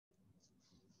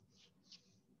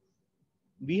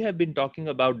We have been talking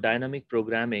about dynamic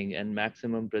programming and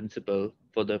maximum principle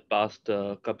for the past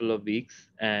couple of weeks.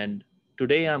 And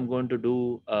today I'm going to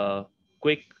do a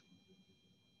quick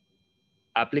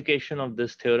application of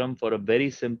this theorem for a very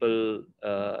simple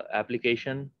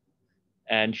application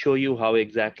and show you how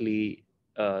exactly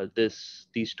these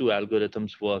two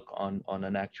algorithms work on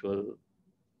an actual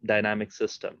dynamic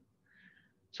system.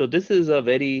 So this is a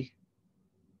very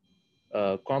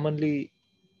commonly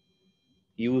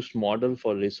used model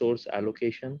for resource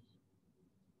allocation.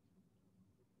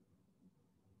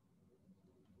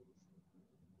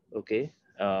 Okay,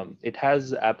 it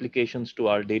has applications to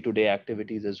our day-to-day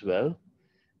activities as well.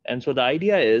 And so the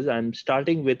idea is I'm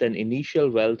starting with an initial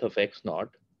wealth of X naught.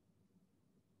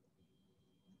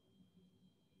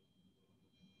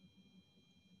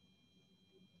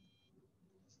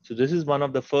 So this is one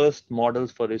of the first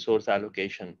models for resource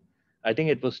allocation. I think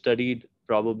it was studied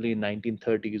probably in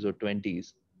 1930s or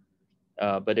 20s,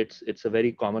 but it's a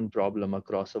very common problem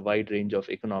across a wide range of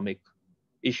economic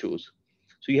issues.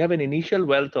 So you have an initial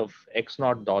wealth of X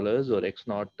naught dollars or X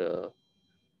naught.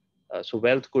 So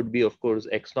wealth could be, of course,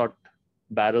 X naught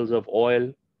barrels of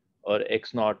oil or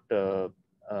X naught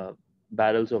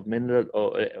barrels of mineral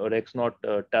or X naught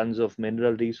tons of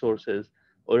mineral resources,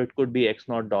 or it could be X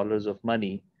naught dollars of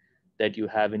money that you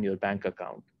have in your bank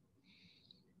account.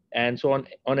 And so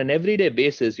on an everyday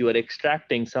basis, you are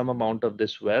extracting some amount of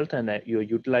this wealth and you're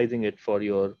utilizing it for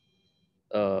your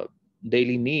uh,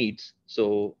 daily needs.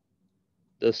 So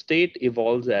the state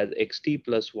evolves as xt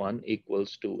plus 1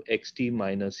 equals to xt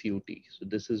minus ut. So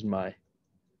this is my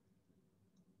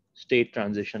state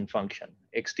transition function,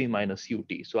 xt minus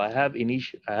ut. So I have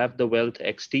the wealth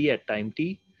xt at time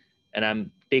t, and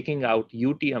I'm taking out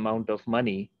ut amount of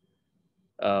money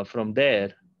from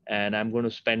there, and I'm going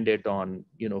to spend it on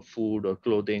food or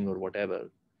clothing or whatever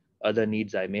other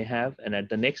needs I may have. And at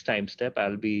the next time step,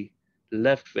 I'll be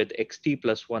left with xt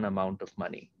plus 1 amount of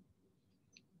money.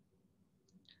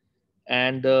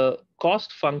 And the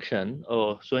cost function,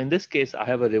 so in this case, I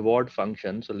have a reward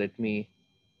function. So let me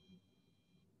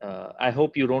I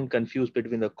hope you don't confuse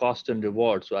between the cost and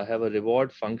reward. So I have a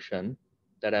reward function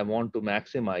that I want to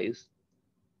maximize.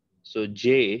 So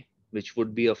J, which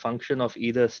would be a function of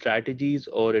either strategies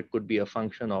or it could be a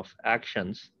function of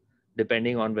actions,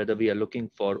 depending on whether we are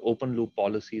looking for open loop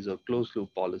policies or closed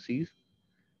loop policies.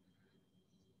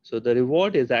 So the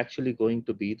reward is actually going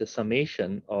to be the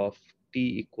summation of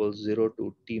t equals 0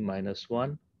 to t minus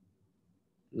 1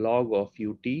 log of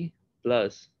ut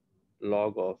plus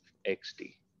log of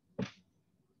xt.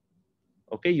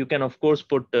 Okay, you can of course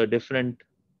put different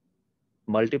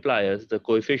multipliers, the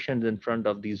coefficients in front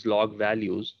of these log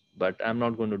values, but I'm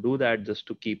not going to do that just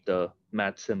to keep the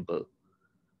math simple.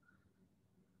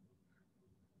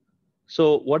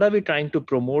 So what are we trying to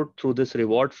promote through this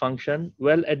reward function?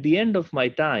 Well, at the end of my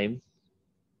time,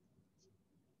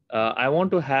 I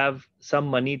want to have some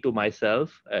money to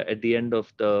myself at the end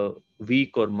of the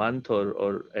week or month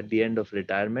or at the end of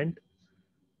retirement.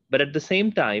 But at the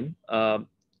same time,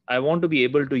 I want to be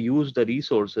able to use the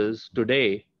resources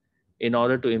today in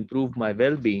order to improve my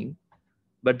well-being.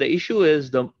 But the issue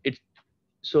is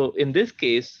so in this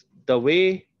case, the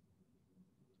way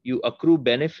you accrue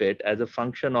benefit as a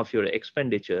function of your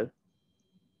expenditure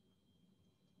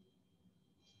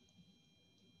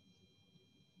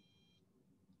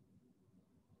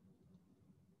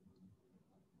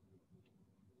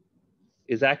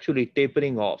is actually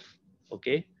tapering off.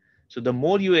 Okay, so the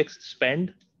more you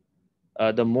spend,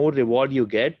 the more reward you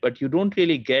get, but you don't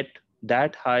really get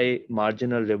that high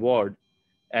marginal reward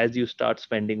as you start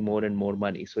spending more and more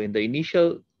money. So in the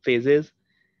initial phases,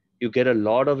 you get a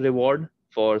lot of reward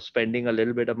for spending a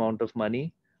little bit amount of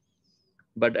money,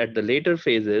 but at the later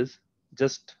phases,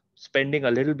 just spending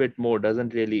a little bit more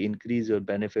doesn't really increase your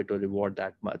benefit or reward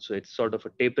that much. So it's sort of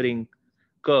a tapering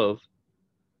curve,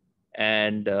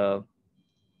 and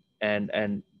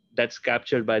and that's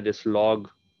captured by this log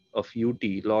of ut,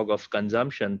 log of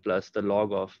consumption plus the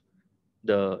log of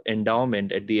the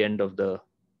endowment at the end of the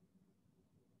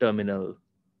terminal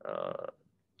uh,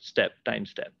 time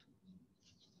step.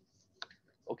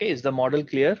 Okay, is the model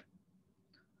clear?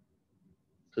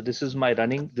 So this is my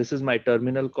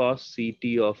terminal cost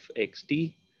ct of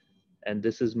xt, and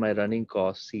this is my running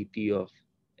cost ct of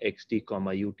xt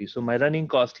comma ut. So my running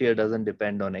cost here doesn't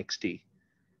depend on xt,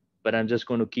 but I'm just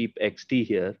going to keep xt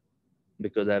here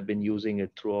because I've been using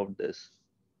it throughout the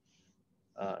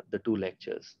two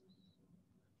lectures.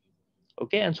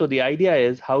 Okay, and so the idea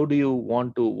is,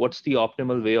 what's the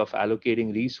optimal way of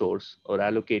allocating resource or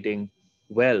allocating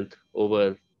wealth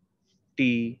over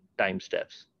t time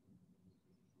steps?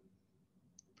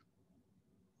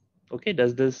 Okay,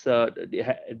 does this, do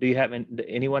you have,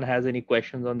 anyone has any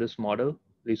questions on this model,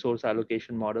 resource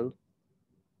allocation model?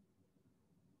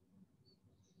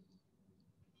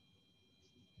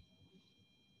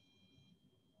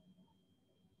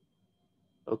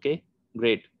 Okay,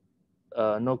 great.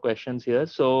 No questions here.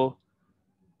 So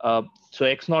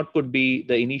X naught could be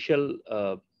the initial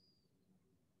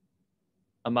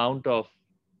amount of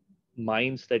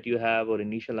mines that you have or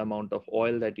initial amount of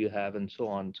oil that you have and so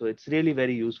on. So it's really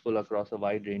very useful across a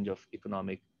wide range of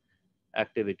economic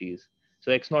activities.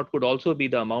 So X naught could also be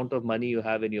the amount of money you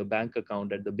have in your bank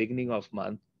account at the beginning of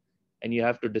month, and you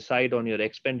have to decide on your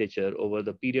expenditure over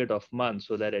the period of months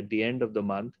so that at the end of the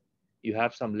month you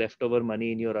have some leftover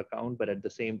money in your account, but at the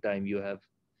same time you have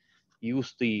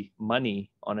used the money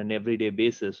on an everyday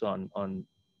basis on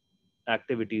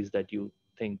activities that you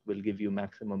think will give you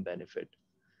maximum benefit.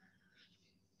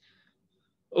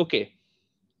 Okay,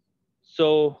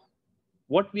 so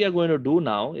what we are going to do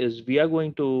now is we are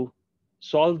going to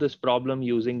solve this problem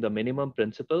using the minimum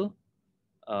principle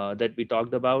that we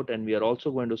talked about, and we are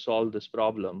also going to solve this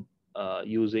problem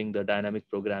using the dynamic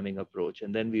programming approach.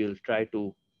 And then we will try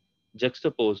to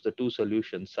juxtapose the two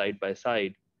solutions side by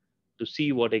side to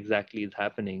see what exactly is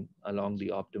happening along the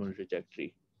optimal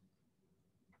trajectory.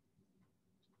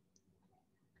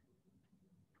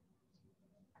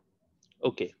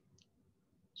 Okay,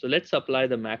 so let's apply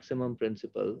the maximum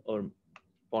principle or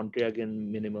Pontryagin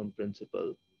minimum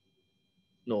principle.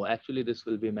 No, actually this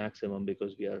will be maximum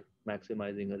because we are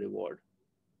maximizing a reward.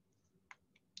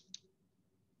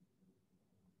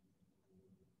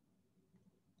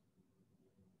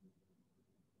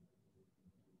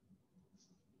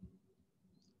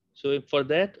 So for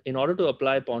that, in order to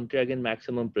apply Pontryagin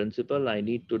maximum principle, I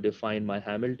need to define my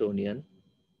Hamiltonian.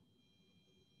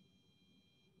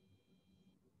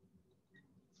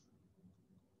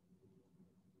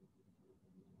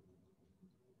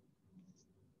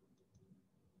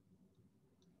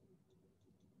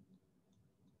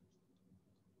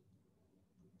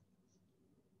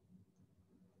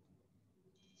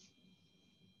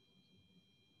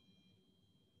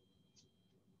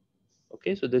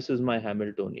 Okay, so this is my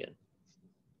Hamiltonian,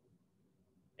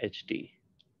 HT.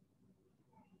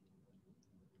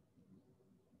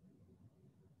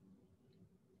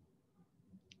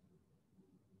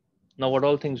 Now, what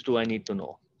all things do I need to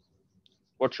know?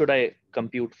 What should I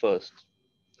compute first?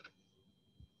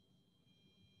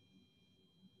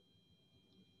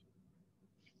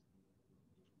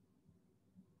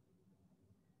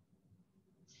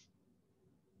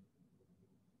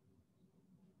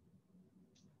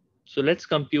 So let's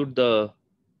compute the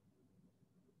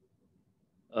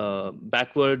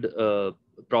backward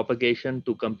propagation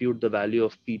to compute the value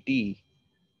of PT.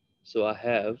 So I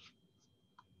have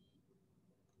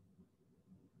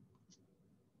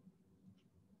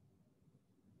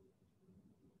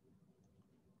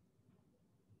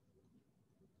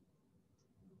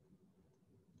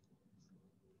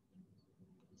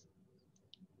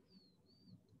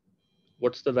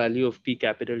what's the value of P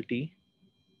capital T?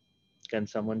 Can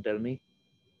someone tell me?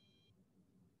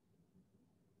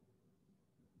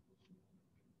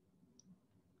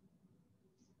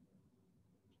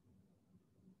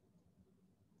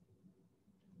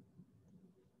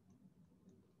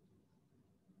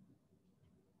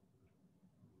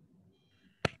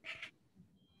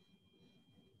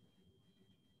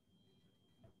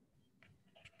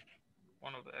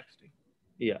 One over xt.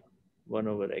 Yeah, 1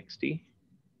 over xt.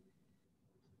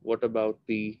 What about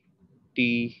P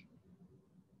T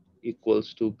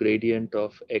equals to gradient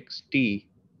of xt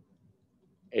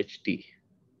ht?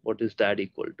 What is that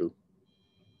equal to?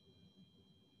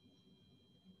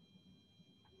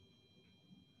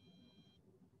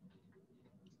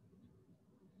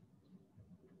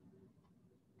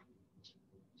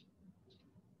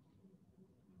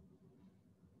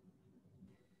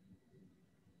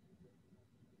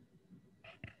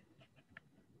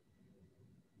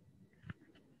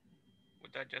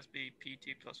 Would that just be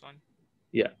pt plus 1?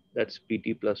 Yeah, that's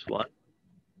PT plus 1.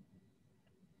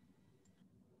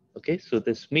 Okay, so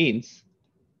this means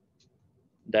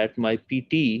that my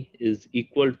PT is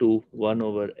equal to 1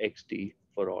 over xt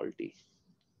for all t.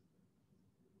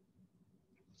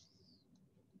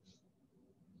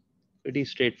 Pretty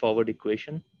straightforward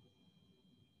equation.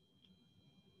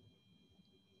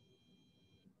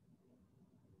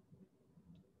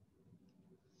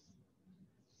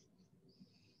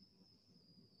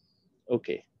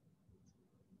 Okay,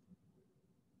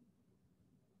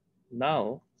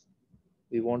 now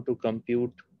we want to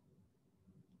compute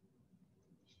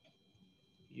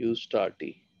U star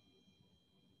t.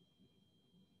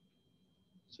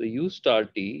 So U star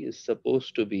t is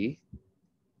supposed to be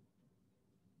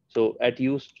So at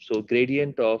u, so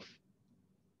gradient of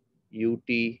ut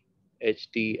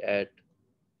ht at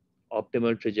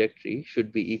optimal trajectory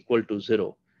should be equal to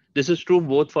 0. This is true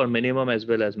both for minimum as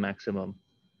well as maximum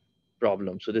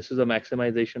problem. So this is a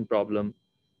maximization problem.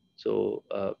 So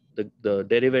the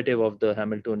derivative of the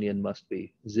Hamiltonian must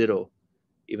be 0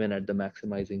 even at the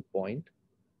maximizing point.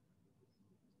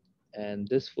 And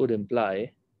this would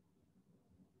imply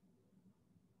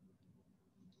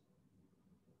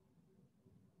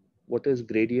what is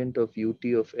gradient of ut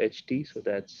of ht? So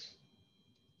that's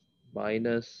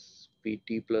minus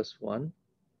pt plus 1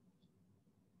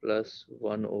 plus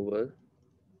 1 over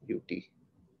ut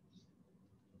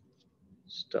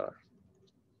star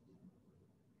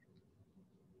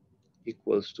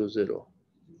equals to 0.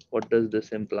 What does this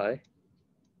imply?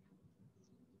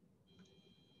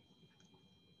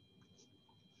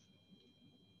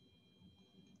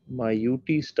 My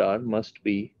ut star must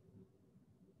be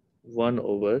 1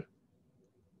 over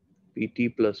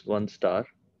pt plus 1 star,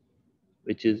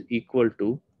 which is equal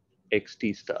to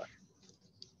xt star.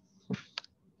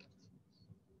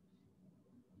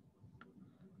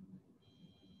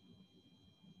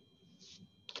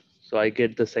 So I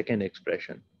get the second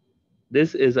expression.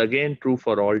 This is again true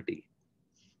for all t.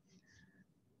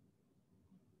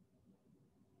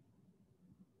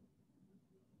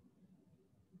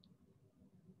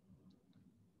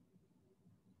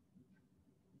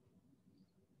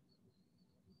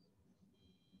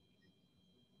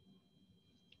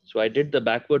 So I did the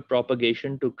backward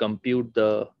propagation to compute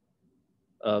the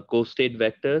co-state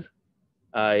vector.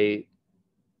 I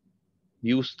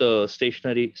used the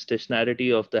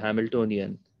stationarity of the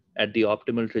Hamiltonian at the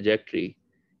optimal trajectory,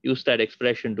 used that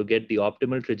expression to get the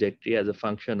optimal trajectory as a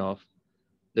function of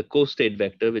the co-state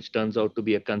vector, which turns out to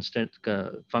be a constant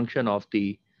function of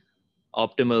the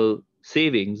optimal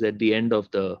savings at the end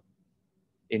of the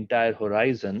entire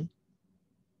horizon.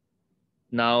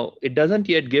 Now, it doesn't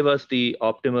yet give us the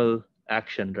optimal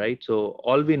action, right? So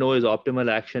all we know is optimal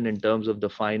action in terms of the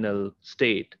final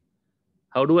state.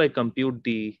 How do I compute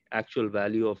the actual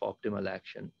value of optimal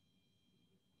action?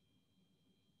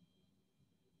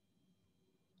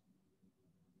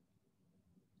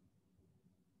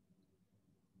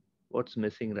 What's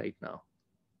missing right now?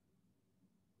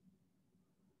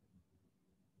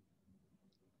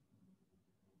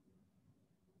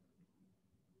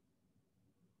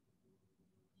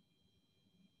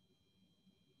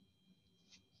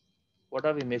 What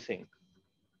are we missing?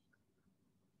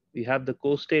 We have the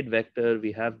co-state vector,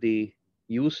 we have the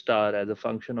u star as a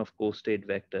function of co-state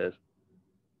vector.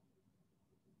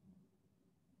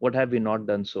 What have we not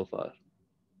done so far?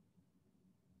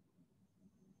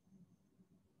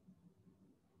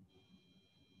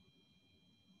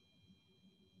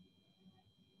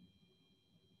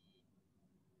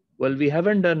 Well, we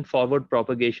haven't done forward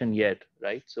propagation yet,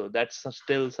 right? So that's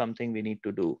still something we need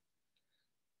to do.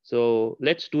 So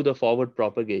let's do the forward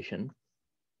propagation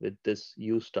with this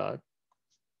u star.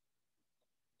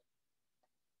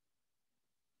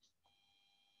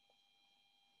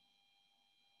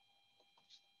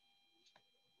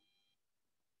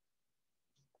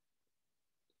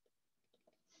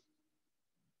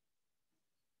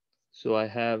 So I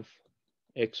have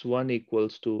x1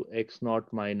 equals to x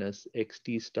naught minus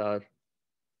xt star,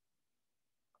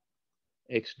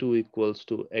 x2 equals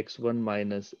to x1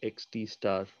 minus xt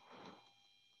star,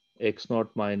 x naught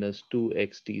minus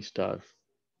 2xt star,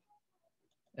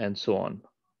 and so on,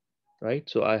 right?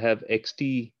 So I have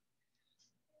xt,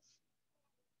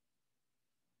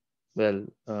 well,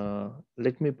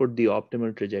 let me put the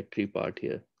optimal trajectory part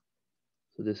here.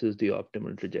 So this is the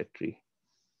optimal trajectory,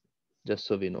 just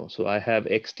so we know. So I have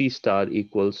xt star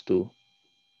equals to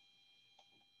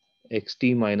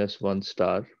xt minus 1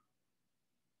 star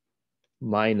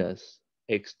minus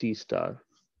xt star,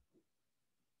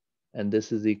 and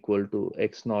this is equal to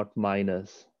x naught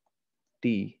minus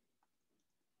t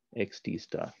xt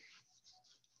star.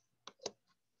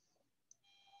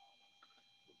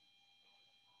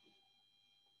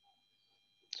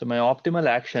 So my optimal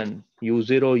action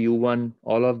u0, u1,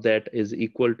 all of that is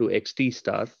equal to xt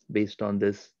star based on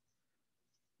this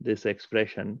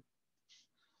expression.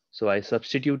 So I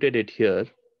substituted it here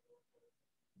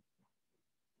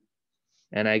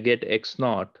and I get x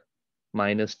naught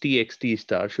minus txt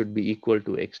star should be equal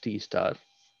to xt star.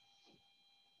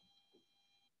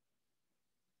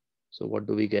 So what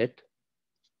do we get?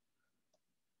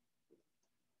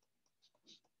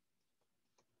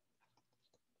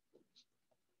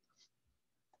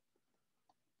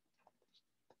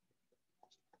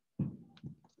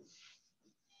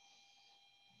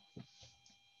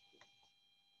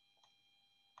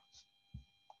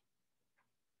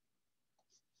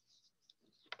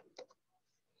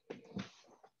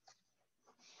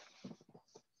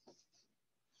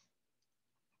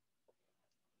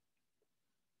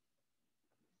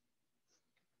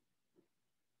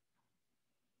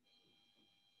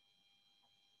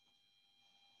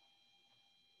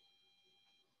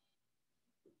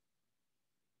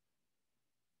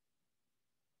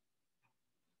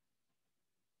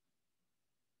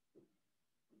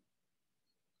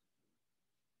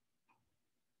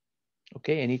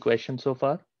 Okay, any questions so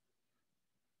far?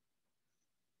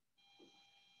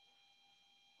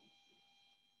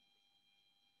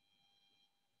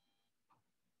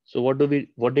 So what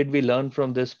did we learn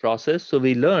from this process? So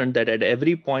we learned that at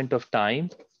every point of time,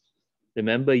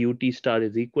 remember ut star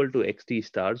is equal to xt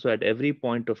star. So at every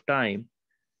point of time,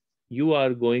 you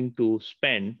are going to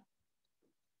spend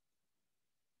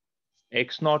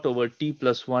x naught over t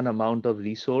plus 1 amount of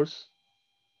resource.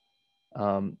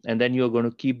 And then you're going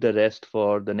to keep the rest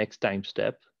for the next time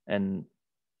step. And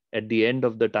at the end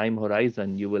of the time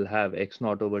horizon, you will have x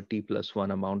naught over t plus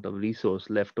 1 amount of resource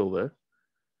left over,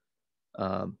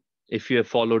 um, if you have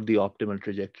followed the optimal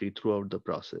trajectory throughout the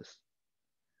process.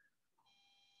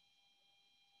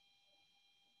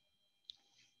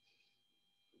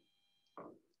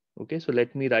 Okay, so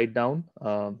let me write down.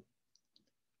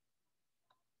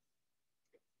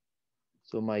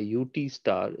 So my ut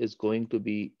star is going to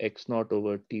be x naught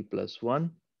over t plus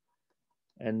 1,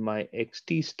 and my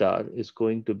xt star is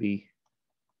going to be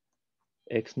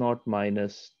x naught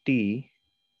minus t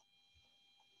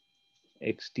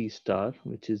xt star,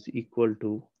 which is equal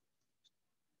to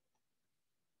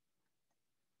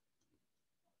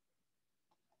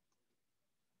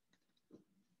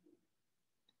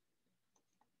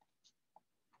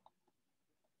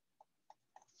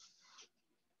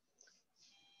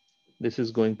this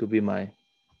is going to be my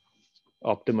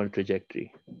optimal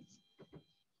trajectory.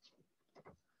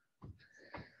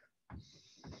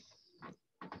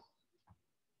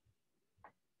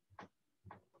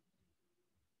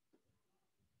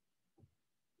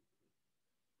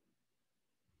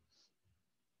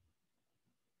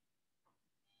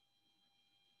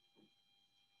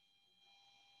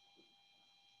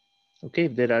 Okay,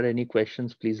 if there are any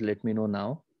questions, please let me know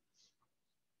now.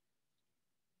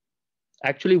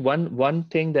 Actually, one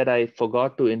thing that I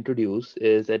forgot to introduce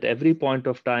is at every point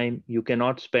of time, you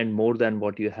cannot spend more than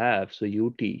what you have. So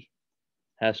ut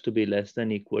has to be less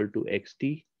than equal to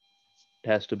xt. It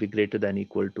has to be greater than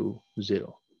equal to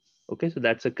 0. Okay, so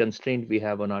that's a constraint we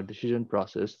have on our decision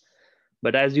process.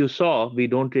 But as you saw, we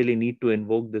don't really need to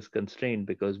invoke this constraint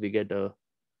because we get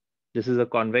this is a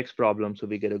convex problem, so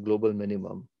we get a global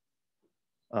minimum,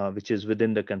 which is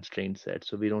within the constraint set.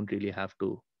 So we don't really have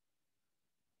to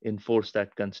enforce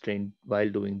that constraint while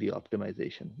doing the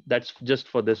optimization. That's just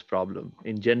for this problem.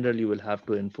 In general, you will have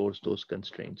to enforce those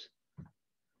constraints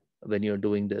when you're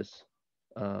doing this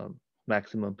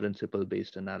maximum principle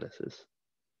based analysis.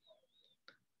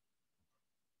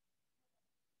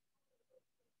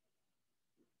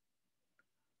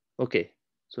 Okay,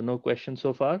 so no questions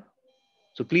so far.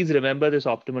 So please remember this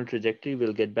optimal trajectory.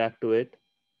 We'll get back to it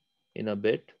in a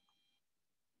bit.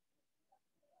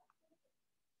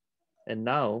 And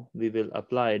now we will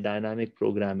apply dynamic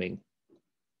programming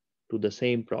to the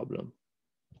same problem.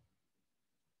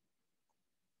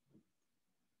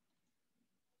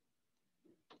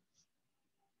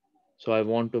 So I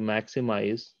want to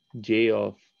maximize j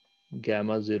of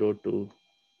gamma 0 to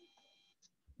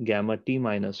gamma t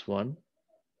minus 1,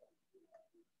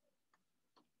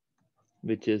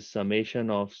 which is summation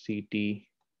of ct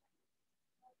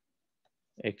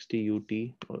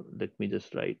xtut, or let me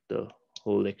just write the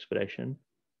whole expression,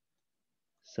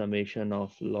 summation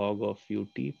of log of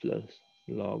ut plus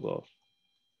log of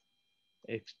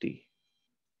xt.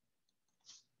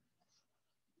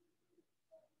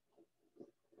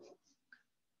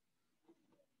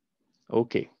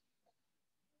 Okay.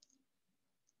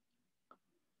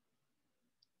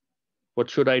 What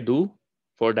should I do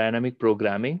for dynamic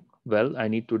programming? Well, I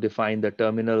need to define the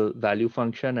terminal value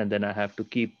function, and then I have to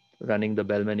keep running the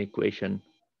Bellman equation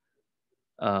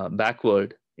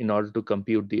backward in order to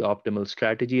compute the optimal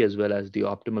strategy as well as the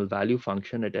optimal value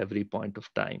function at every point of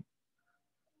time.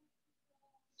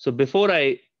 So before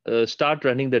I start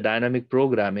running the dynamic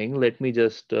programming, let me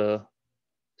just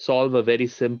solve a very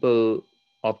simple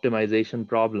optimization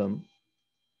problem,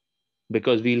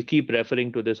 because we'll keep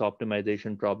referring to this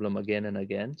optimization problem again and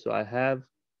again. So I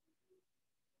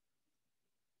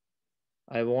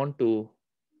want to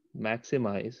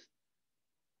maximize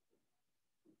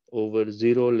over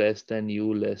 0 less than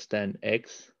u less than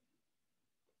x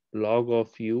log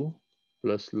of u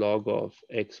plus log of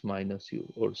x minus u,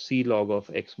 or c log of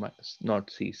x minus,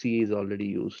 not c, c is already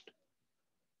used.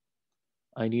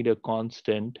 I need a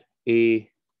constant a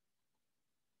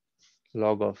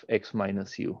log of x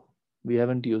minus u. We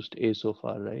haven't used a so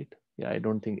far, right? Yeah, I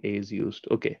don't think a is used.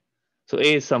 Okay, so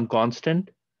a is some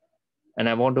constant, and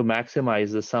I want to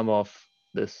maximize the sum of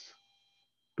this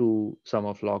two sum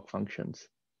of log functions.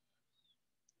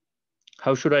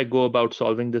 How should I go about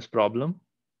solving this problem?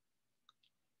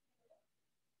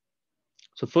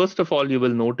 So first of all, you will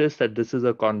notice that this is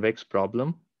a convex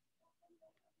problem.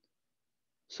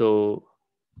 So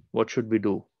what should we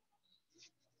do?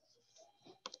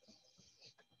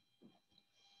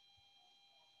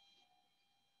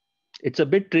 It's a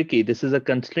bit tricky. This is a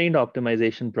constraint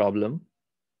optimization problem.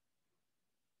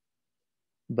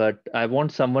 But I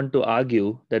want someone to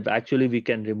argue that actually we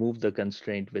can remove the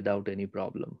constraint without any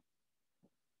problem.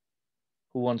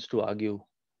 Who wants to argue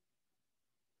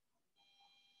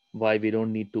why we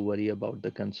don't need to worry about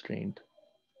the constraint?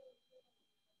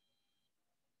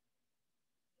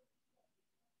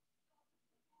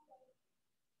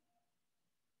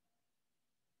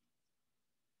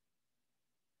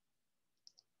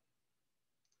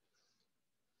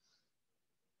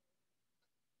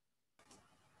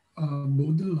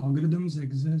 Both the logarithms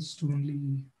exist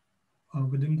only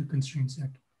within the constraint set.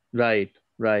 Right.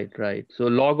 So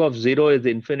log of 0 is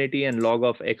infinity and log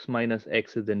of x minus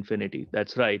x is infinity.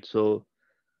 That's right. So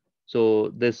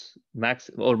this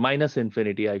max or minus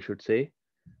infinity, I should say.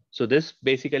 So this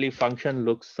basically function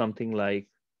looks something like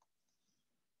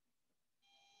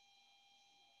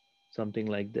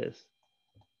this.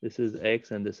 This is x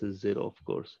and this is 0, of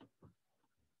course.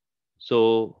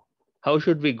 So how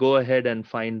should we go ahead and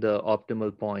find the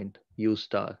optimal point, u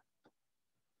star,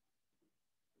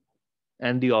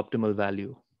 and the optimal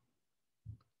value?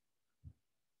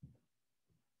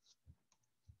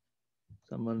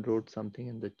 Someone wrote something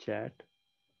in the chat.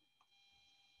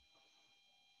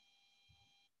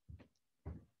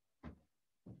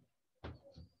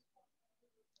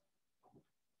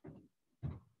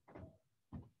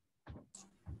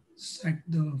 Set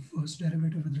the first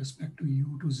derivative with respect to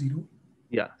u to 0.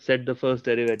 Yeah, set the first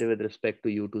derivative with respect to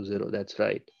u to 0. That's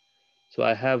right. So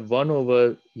I have 1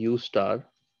 over u star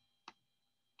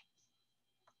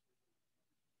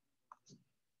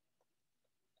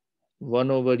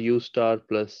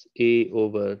plus a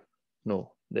over,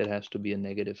 no, there has to be a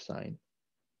negative sign,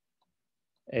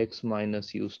 x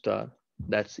minus u star,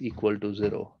 that's equal to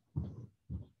 0.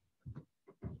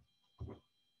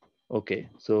 Okay,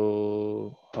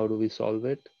 so how do we solve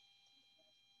it?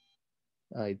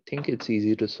 I think it's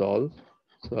easy to solve.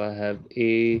 So I have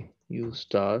a u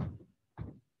star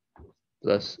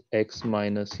plus x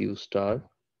minus u star.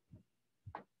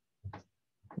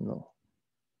 No.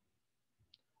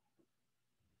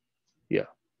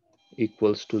 Yeah,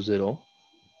 equals to 0.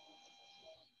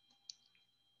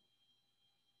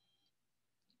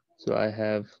 So I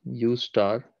have u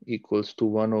star equals to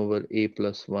 1 over a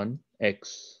plus 1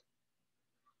 x.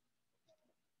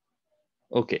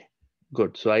 Okay,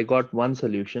 good. So I got one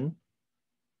solution,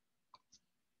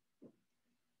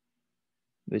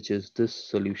 which is this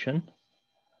solution.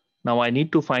 Now I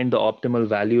need to find the optimal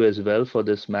value as well for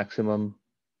this maximum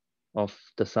of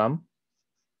the sum.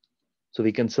 So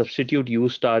we can substitute u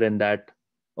star in that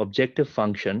objective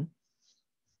function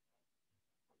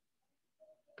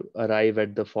to arrive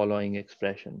at the following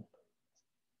expression.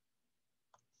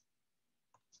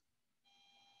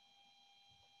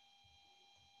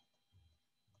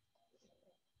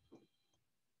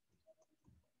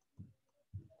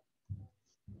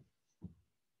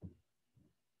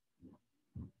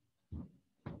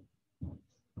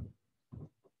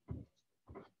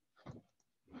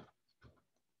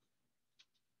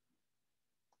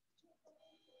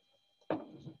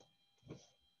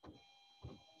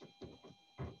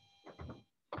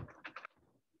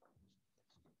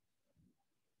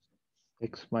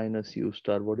 X minus u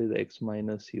star. What is x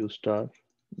minus u star?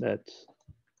 That's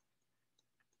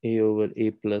a over a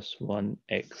plus 1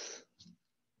 x.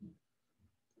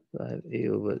 So I have a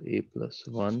over a plus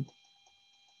 1.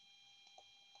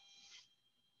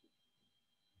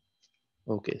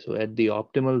 Okay, so at the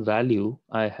optimal value,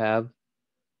 I have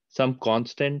some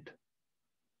constant.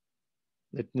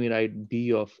 Let me write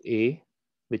b of a,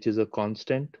 which is a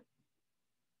constant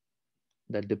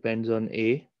that depends on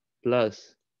a,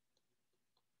 plus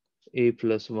a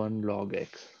plus 1 log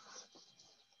x.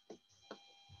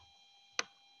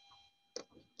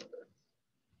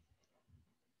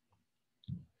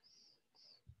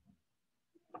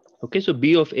 Okay, so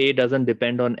b of a doesn't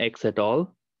depend on x at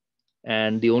all.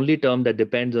 And the only term that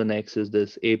depends on x is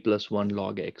this a plus 1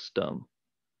 log x term.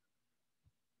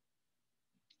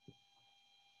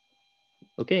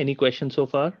 Okay, any questions so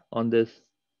far on this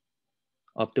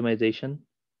optimization,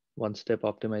 one-step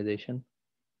optimization?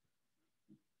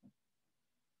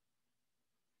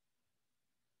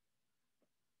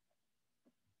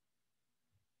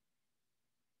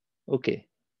 Okay,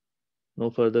 no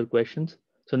further questions.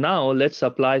 So now let's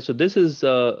apply. So this is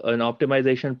an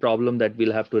optimization problem that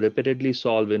we'll have to repeatedly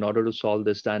solve in order to solve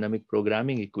this dynamic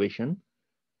programming equation.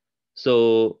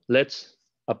 So let's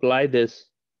apply this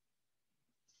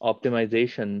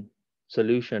optimization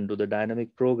solution to the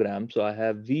dynamic program. So I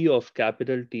have V of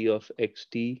capital T of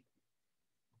xt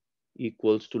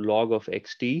equals to log of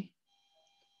xt.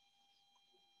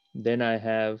 Then I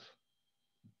have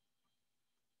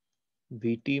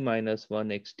Vt minus 1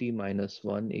 xt minus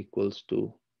 1 equals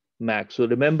to max. So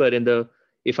remember,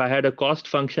 if I had a cost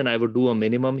function, I would do a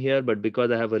minimum here, but because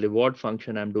I have a reward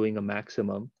function, I'm doing a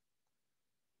maximum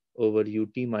over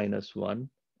ut minus 1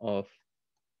 of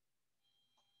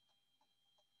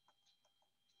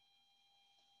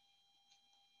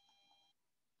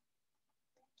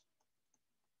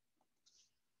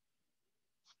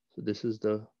so this is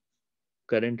the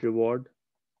current reward.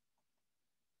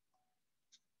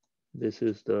 This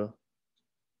is the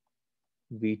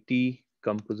Vt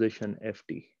composition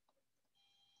Ft.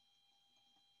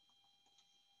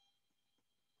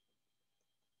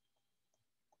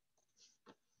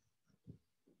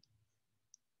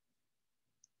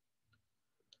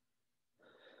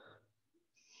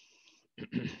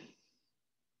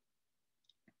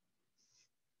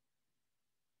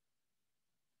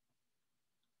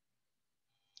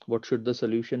 What should the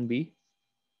solution be?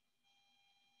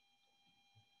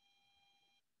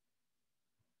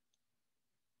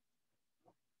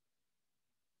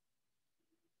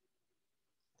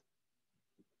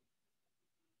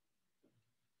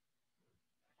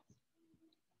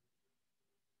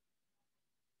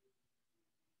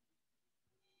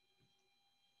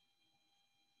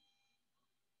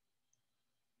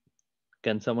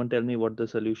 Can someone tell me what the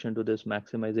solution to this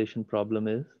maximization problem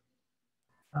is?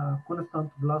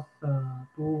 Constant plus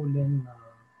 2 len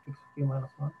xt minus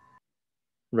 1.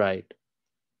 Right.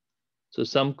 So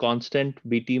some constant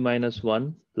Bt minus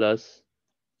 1 plus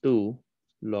 2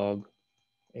 log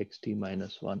xt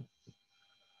minus 1.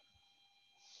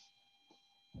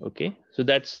 Okay, so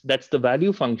that's the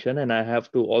value function, and I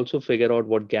have to also figure out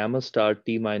what gamma star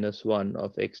t minus 1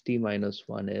 of xt minus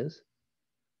 1 is,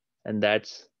 and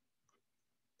that's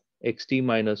xt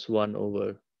minus 1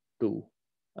 over 2,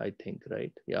 I think,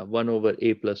 right? Yeah, 1 over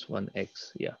a plus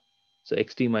 1x, yeah. So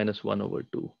xt minus 1 over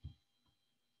 2.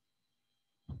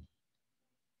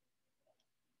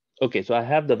 Okay, so I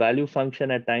have the value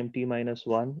function at time t minus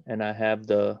 1, and I have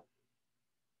the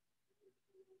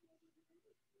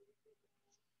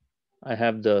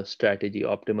strategy,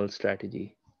 optimal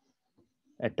strategy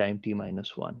at time t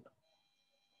minus 1.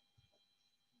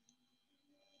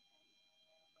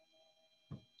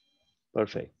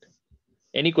 Perfect.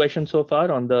 Any questions so far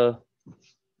on the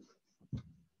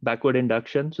backward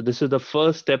induction? So this is the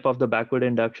first step of the backward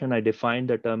induction. I defined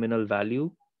the terminal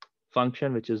value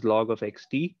function, which is log of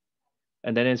xt,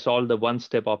 and then I solved the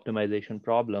one-step optimization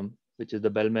problem, which is the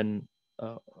Bellman,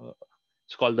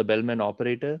 it's called the Bellman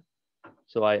operator.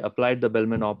 So I applied the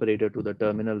Bellman operator to the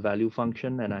terminal value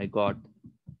function, and I got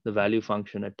the value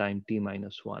function at time t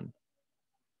minus 1.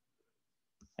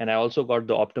 And I also got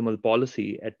the optimal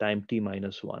policy at time t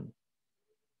minus 1.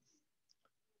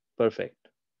 Perfect.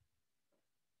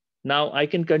 Now I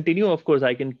can continue, of course,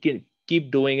 I can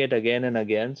keep doing it again and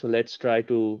again. So let's try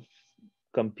to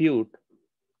compute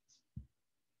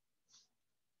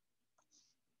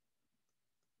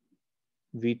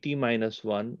Vt minus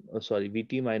 1,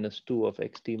 Vt minus 2 of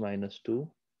xt minus 2.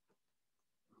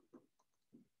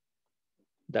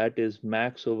 That is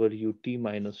max over ut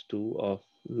minus 2 of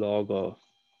log of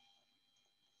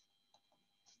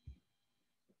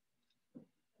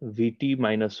Vt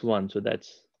minus 1. So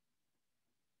that's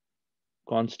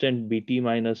constant Bt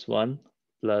minus 1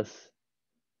 plus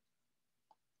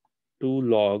 2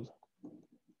 log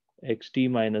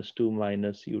xt minus 2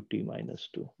 minus ut minus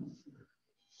 2.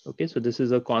 Okay, so this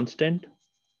is a constant.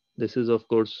 This is, of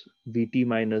course, Vt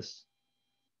minus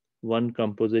 1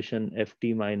 composition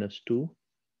Ft minus 2.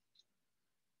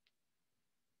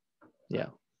 Yeah,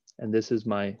 and this is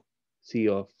my C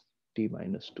of t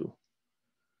minus 2.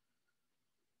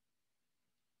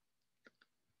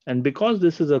 And because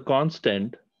this is a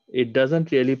constant, it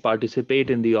doesn't really participate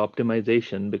in the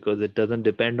optimization because it doesn't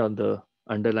depend on the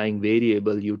underlying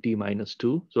variable ut minus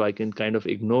 2. So I can kind of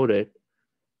ignore it.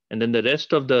 And then the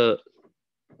rest of the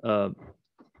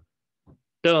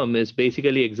term is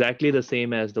basically exactly the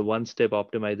same as the one-step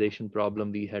optimization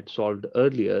problem we had solved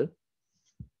earlier.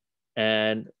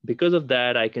 And because of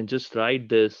that, I can just write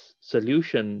this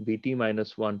solution Vt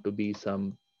minus 1 to be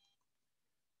some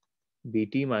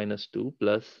Bt minus 2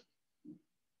 plus,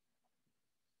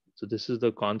 so this is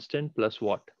the constant plus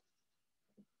what?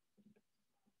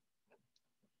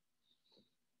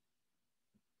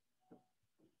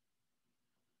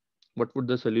 What would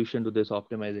the solution to this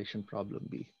optimization problem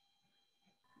be?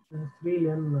 3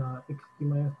 len xt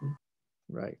minus 2.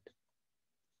 Right.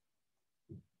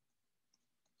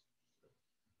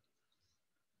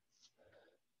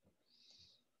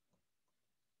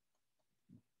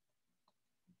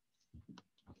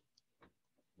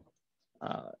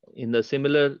 In the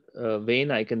similar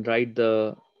vein, I can write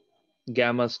the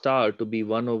gamma star to be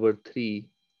 1 over 3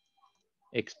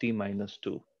 xt minus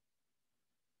 2.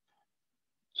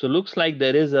 So looks like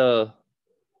there is a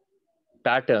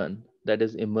pattern that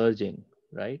is emerging,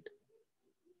 right?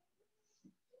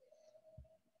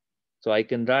 So I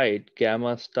can write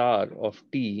gamma star of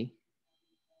t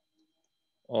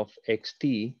of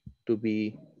xt to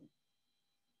be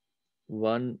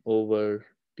 1 over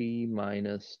t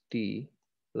minus t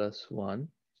plus 1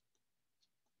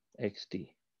 xt.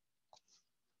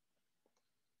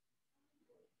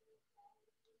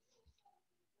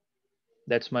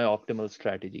 That's my optimal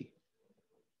strategy.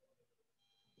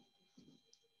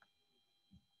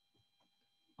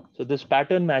 So this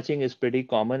pattern matching is pretty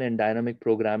common in dynamic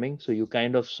programming. So you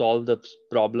kind of solve the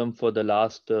problem for the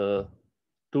last 2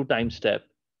 time step.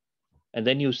 And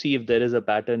then you see if there is a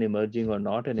pattern emerging or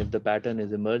not. And if the pattern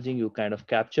is emerging, you kind of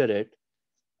capture it.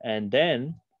 And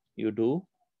then you do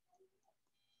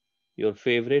your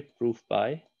favorite proof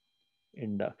by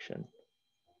induction.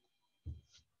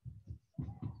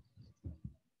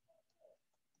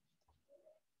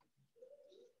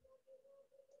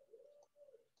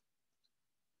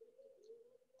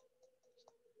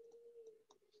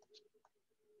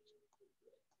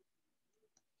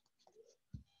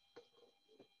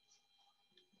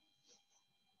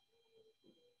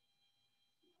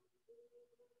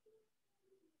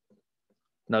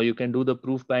 Now you can do the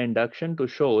proof by induction to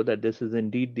show that this is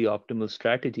indeed the optimal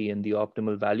strategy and the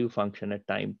optimal value function at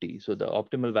time t. So the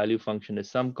optimal value function is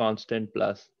some constant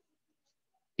plus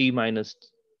t minus,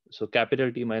 so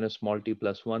capital T minus small t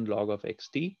plus 1 log of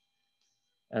xt.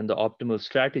 And the optimal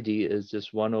strategy is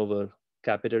just 1 over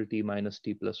capital T minus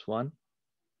t plus 1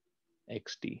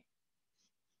 xt.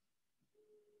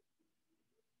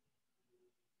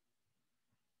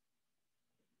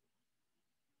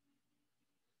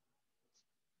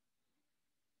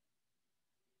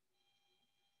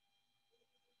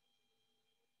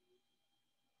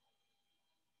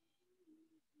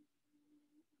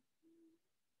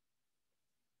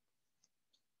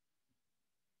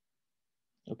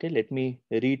 Okay, let me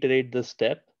reiterate the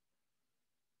step.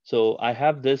 So I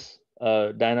have this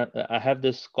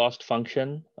cost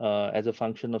function as a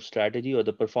function of strategy, or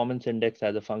the performance index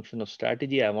as a function of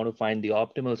strategy. I want to find the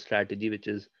optimal strategy, which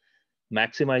is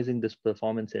maximizing this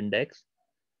performance index.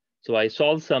 So I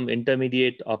solve some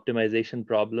intermediate optimization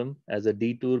problem as a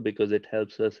detour because it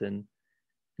helps us in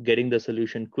getting the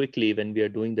solution quickly when we are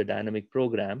doing the dynamic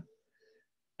program.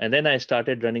 And then I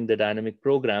started running the dynamic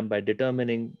program by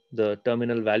determining the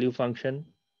terminal value function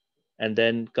and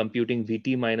then computing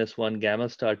Vt minus 1 gamma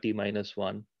star t minus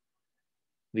 1.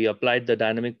 We applied the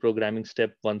dynamic programming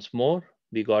step once more.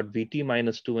 We got Vt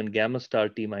minus 2 and gamma star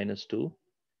t minus 2.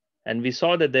 And we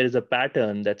saw that there is a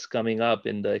pattern that's coming up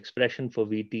in the expression for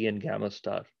Vt and gamma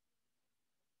star.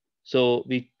 So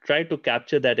we try to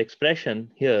capture that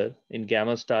expression here in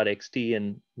gamma star xt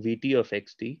and Vt of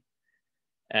xt.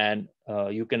 And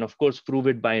you can, of course, prove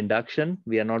it by induction.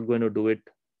 We are not going to do it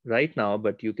right now,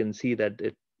 but you can see that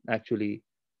it actually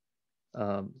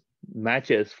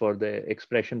matches for the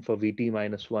expression for Vt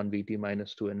minus 1, Vt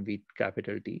minus 2, and V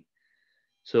capital T.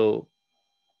 So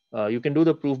you can do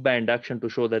the proof by induction to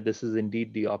show that this is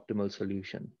indeed the optimal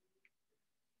solution.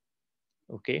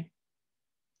 Okay.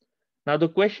 Now the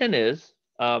question is,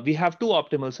 we have 2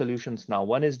 optimal solutions now.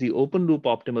 One is the open loop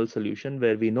optimal solution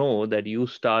where we know that U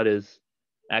star is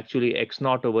actually x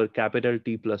naught over capital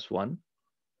T plus 1.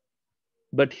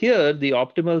 But here the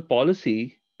optimal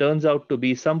policy turns out to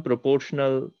be some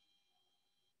proportional,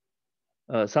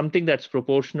 something that's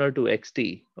proportional to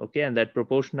xt, okay? And that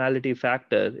proportionality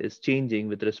factor is changing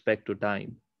with respect to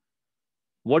time.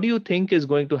 What do you think is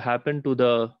going to happen to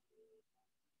the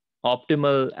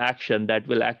optimal action that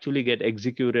will actually get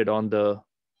executed on the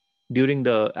during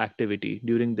the activity,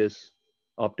 during this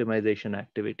optimization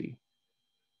activity?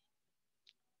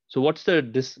 So what's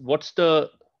the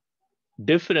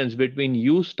difference between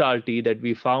U star t that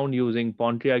we found using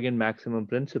Pontryagin maximum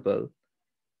principle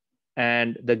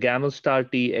and the gamma star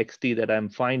t xt that I'm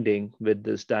finding with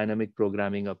this dynamic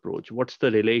programming approach? What's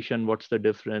the relation? What's the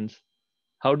difference?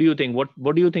 How do you think,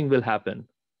 what do you think will happen?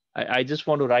 I just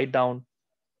want to write down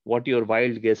what your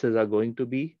wild guesses are going to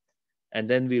be, and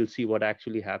then we'll see what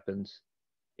actually happens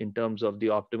in terms of the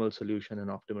optimal solution and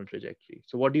optimal trajectory.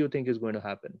 So what do you think is going to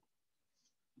happen?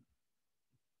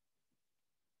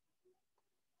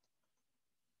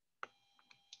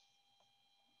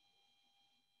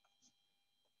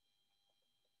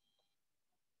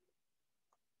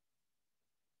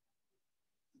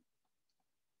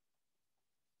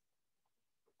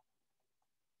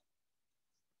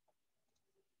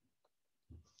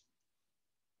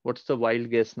 What's the wild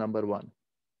guess number one?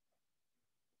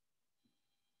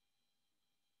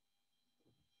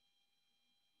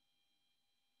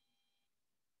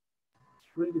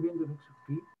 Will depend on x of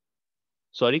t.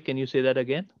 Sorry, can you say that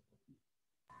again?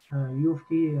 U of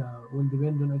t will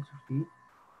depend on x of t.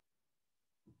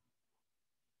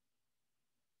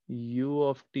 U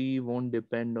of t won't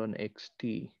depend on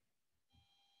xt.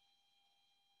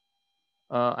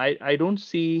 I don't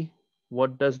see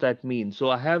what does that mean. So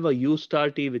I have a u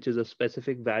star t, which is a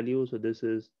specific value. So this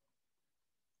is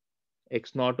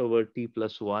x naught over t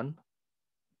plus 1.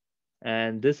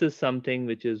 And this is something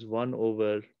which is 1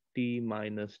 over t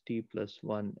minus t plus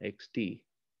 1 xt.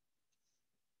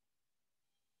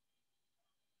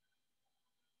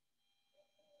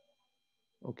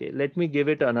 Okay, let me give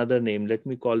it another name. Let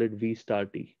me call it v star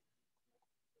t.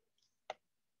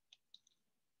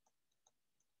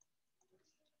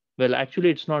 Well, actually,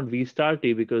 it's not v star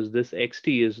t because this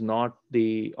xt is not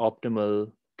the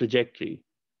optimal trajectory.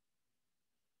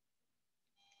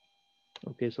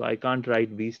 Okay, so I can't write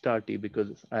v star t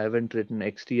because I haven't written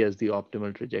xt as the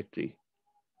optimal trajectory.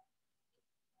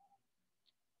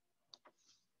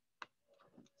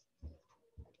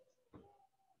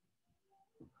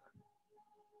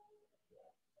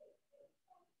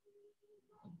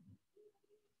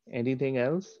 Anything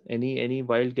else? Any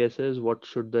wild guesses? What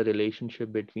should the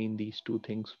relationship between these two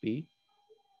things be?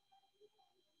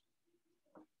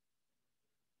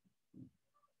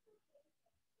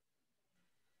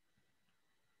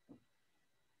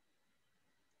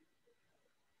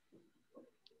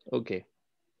 Okay,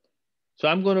 so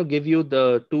I'm going to give you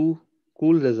the two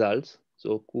cool results.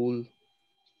 So cool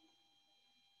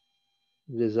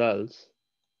results.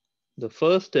 The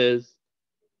first is,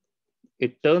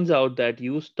 it turns out that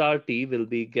u star t will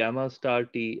be gamma star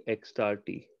t x star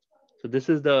t. So this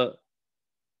is the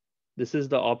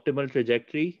optimal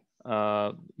trajectory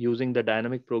using the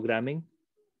dynamic programming.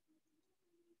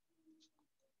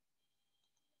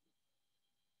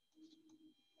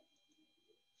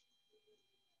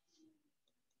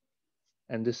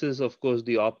 And this is, of course,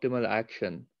 the optimal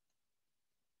action,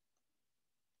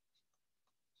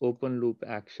 open loop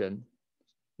action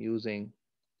using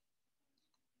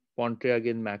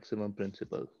Pontryagin maximum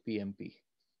principle, PMP.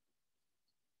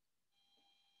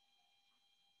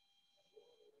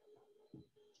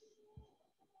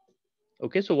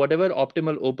 Okay, so whatever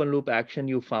optimal open loop action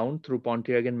you found through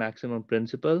Pontryagin maximum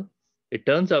principle, it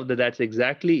turns out that that's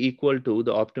exactly equal to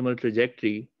the optimal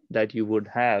trajectory that you would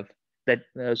have.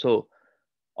 So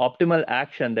optimal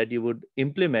action that you would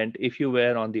implement if you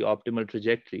were on the optimal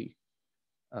trajectory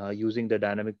using the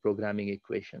dynamic programming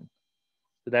equation.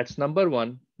 So that's number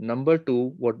one. Number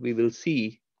two, what we will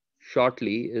see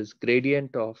shortly is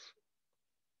gradient of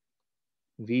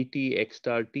Vt x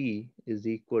star t is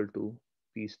equal to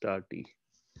P star t.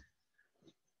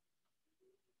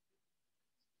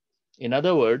 In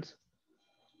other words,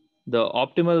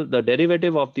 the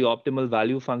derivative of the optimal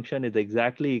value function is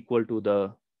exactly equal to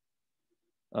the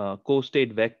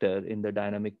co-state vector in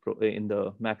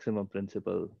the maximum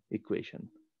principle equation.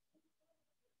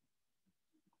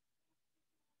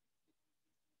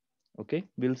 Okay,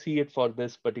 we'll see it for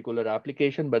this particular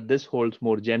application, but this holds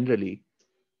more generally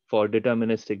for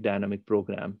deterministic dynamic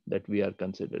program that we are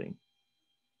considering.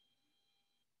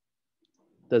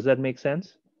 Does that make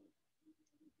sense?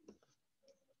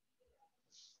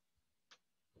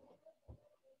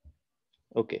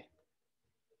 Okay.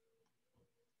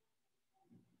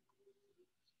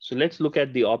 So let's look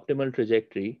at the optimal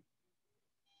trajectory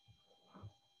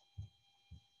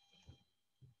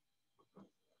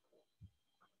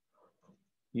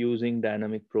using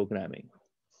dynamic programming.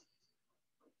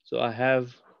 So I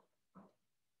have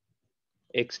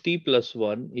xt plus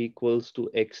 1 equals to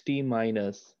xt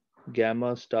minus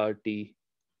gamma star t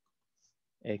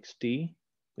xt,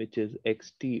 which is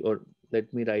xt, or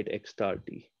let me write x star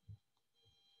t.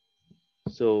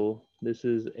 So this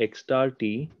is x star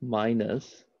t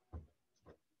minus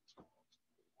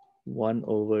 1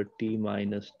 over t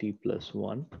minus t plus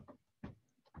 1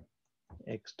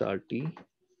 x star t.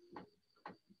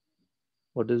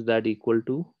 What is that equal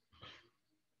to?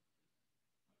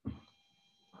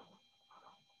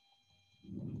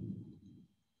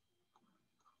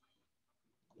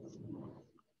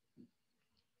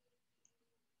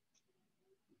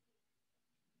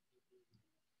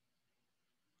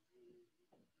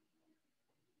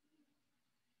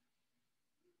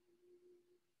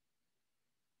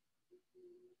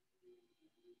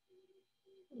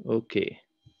 Okay.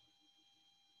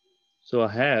 So I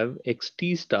have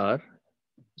xt star,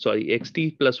 sorry,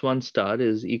 xt plus 1 star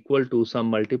is equal to some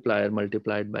multiplier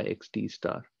multiplied by xt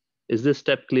star. Is this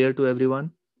step clear to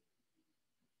everyone?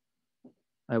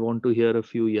 I want to hear a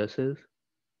few yeses.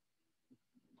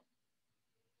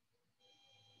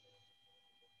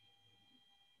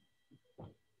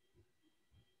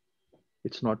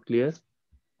 It's not clear.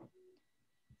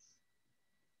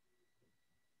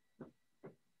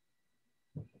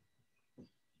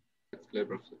 That's clear,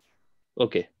 Professor.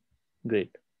 Okay,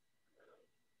 great.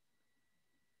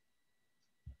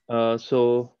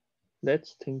 So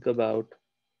let's think about.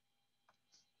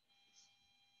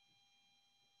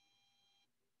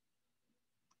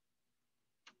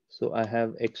 So I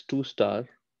have x2 star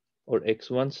or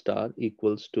x1 star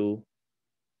equals to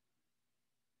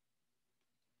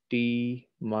t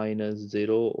minus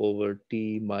 0 over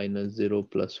t minus 0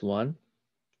 plus 1,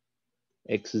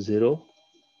 x0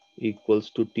 equals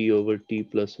to t over t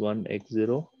plus 1,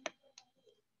 x0,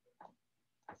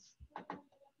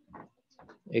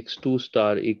 x2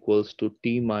 star equals to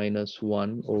t minus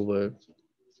 1 over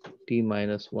t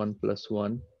minus 1 plus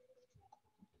 1,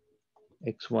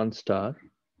 x1 star.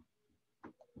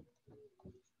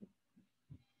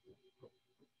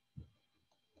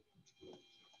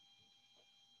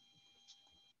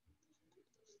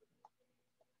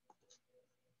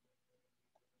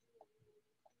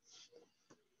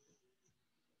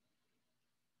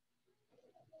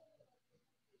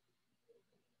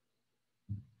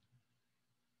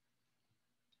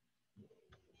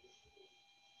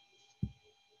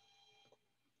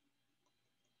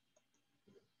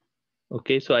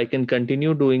 Okay, so I can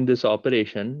continue doing this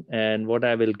operation, and what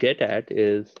I will get at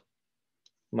is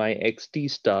my xt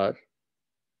star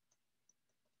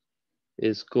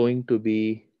is going to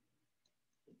be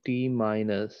t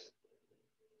minus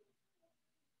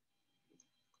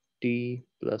t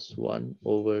plus 1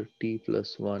 over t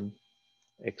plus 1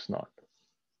 x naught.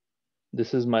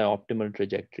 This is my optimal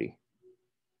trajectory.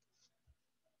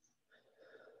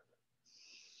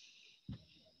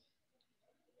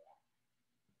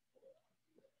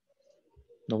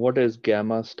 Now what is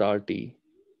gamma star t?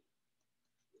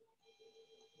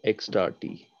 X star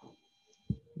t.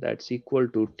 That's equal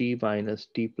to t minus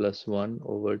t plus 1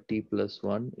 over t plus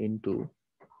 1 into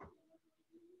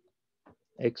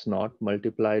x naught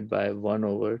multiplied by 1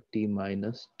 over t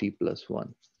minus t plus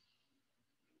 1.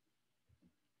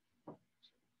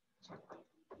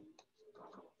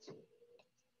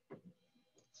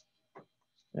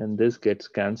 And this gets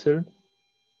cancelled.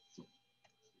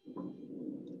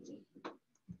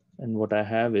 And what I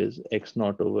have is x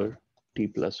naught over t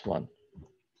plus 1.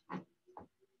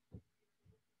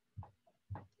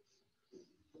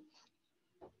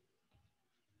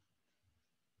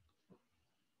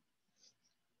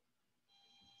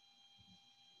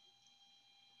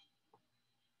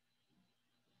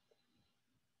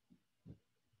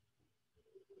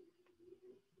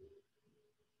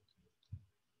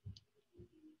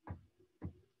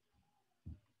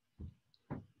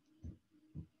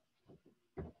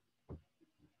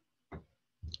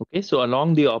 Okay, so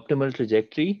along the optimal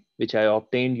trajectory, which I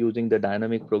obtained using the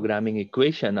dynamic programming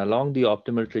equation, along the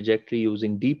optimal trajectory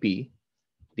using DP,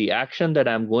 the action that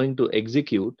I'm going to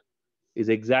execute is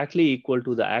exactly equal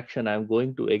to the action I'm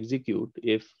going to execute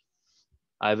if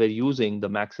I were using the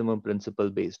maximum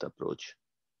principle based approach.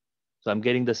 So I'm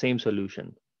getting the same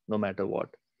solution no matter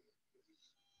what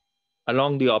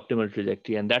along the optimal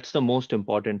trajectory. And that's the most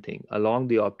important thing. Along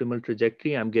the optimal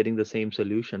trajectory, I'm getting the same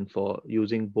solution for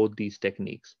using both these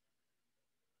techniques.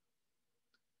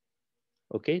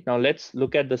 Okay, now let's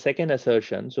look at the second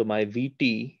assertion. So my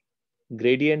VT,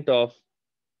 gradient of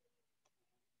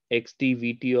xt,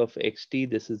 VT of xt,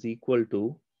 this is equal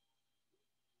to,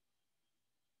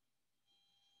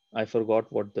 I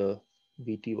forgot what the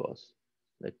VT was.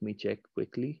 Let me check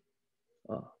quickly.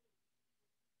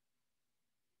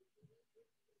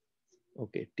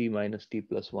 Okay, t minus t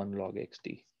plus 1 log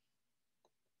xt.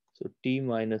 So t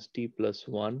minus t plus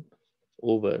 1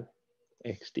 over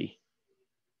xt.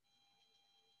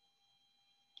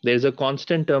 There's a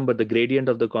constant term, but the gradient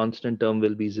of the constant term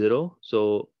will be 0.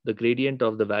 So the gradient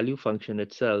of the value function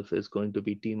itself is going to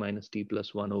be t minus t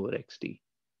plus 1 over xt.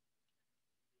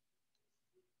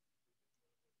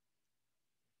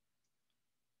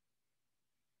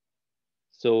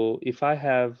 So if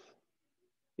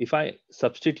I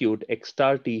substitute x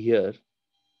star t here,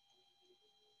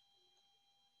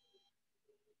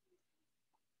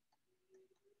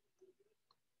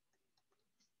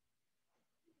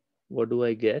 what do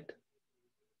I get?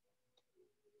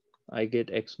 I get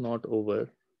x naught over,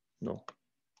 no,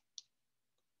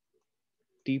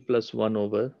 t plus 1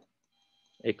 over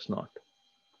x naught.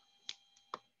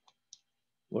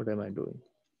 What am I doing?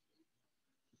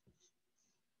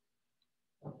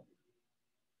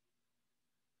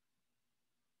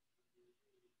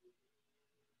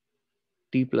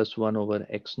 t plus 1 over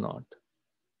x naught.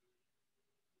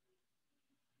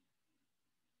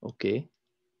 Okay.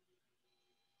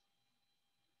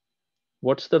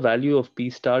 What's the value of p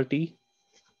star t?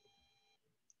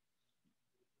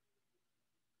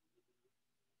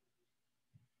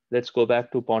 Let's go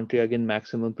back to Pontryagin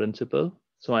maximum principle.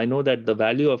 So I know that the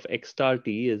value of x star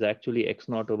t is actually x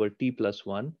naught over t plus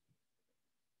 1,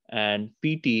 and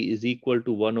pt is equal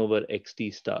to 1 over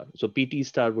xt star. So pt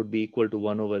star would be equal to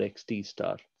 1 over xt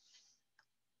star.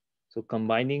 So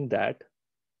combining that,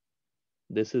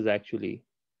 this is actually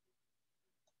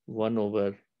 1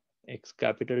 over x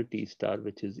capital T star,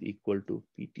 which is equal to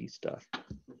pt star.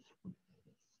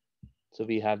 So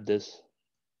we have this.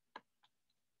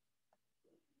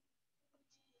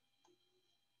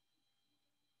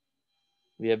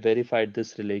 We have verified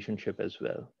this relationship as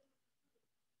well.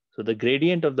 So the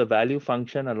gradient of the value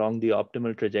function along the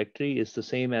optimal trajectory is the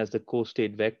same as the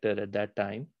co-state vector at that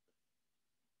time.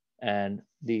 And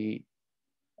the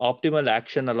optimal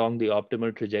action along the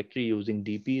optimal trajectory using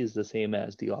DP is the same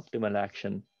as the optimal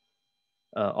action,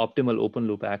 optimal open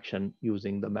loop action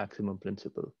using the maximum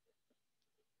principle.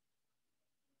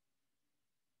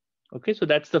 Okay, so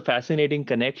that's the fascinating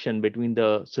connection between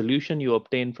the solution you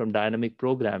obtain from dynamic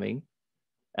programming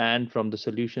and from the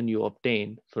solution you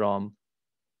obtain from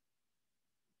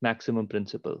maximum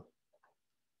principle.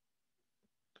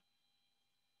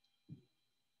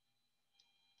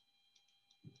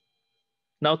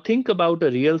 Now think about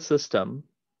a real system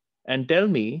and tell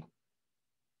me,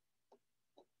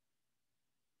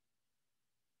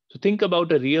 so think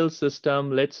about a real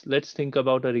system. Let's think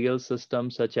about a real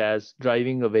system such as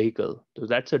driving a vehicle. So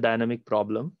that's a dynamic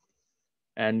problem,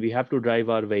 and we have to drive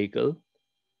our vehicle.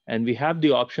 And we have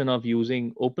the option of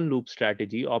using open loop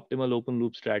strategy, optimal open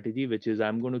loop strategy, which is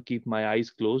I'm going to keep my eyes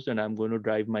closed and I'm going to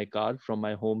drive my car from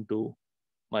my home to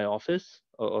my office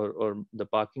or the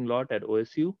parking lot at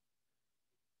OSU.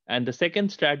 And the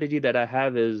second strategy that I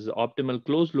have is optimal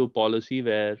closed loop policy,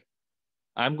 where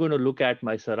I'm going to look at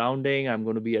my surrounding, I'm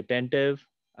going to be attentive,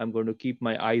 I'm going to keep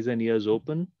my eyes and ears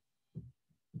open,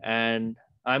 and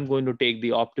I'm going to take the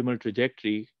optimal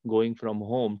trajectory going from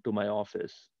home to my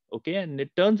office. Okay, and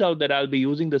it turns out that I'll be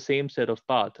using the same set of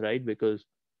path, right? Because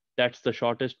that's the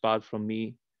shortest path for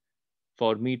me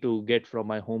to get from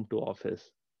my home to office.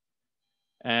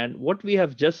 And what we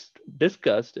have just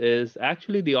discussed is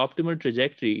actually the optimal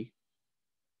trajectory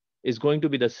is going to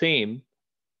be the same.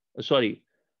 Sorry,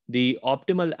 the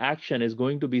optimal action is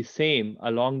going to be same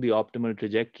along the optimal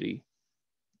trajectory.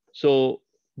 So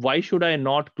why should I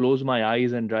not close my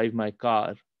eyes and drive my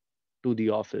car to the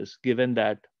office, given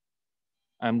that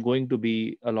I'm going to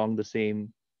be along the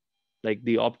same, like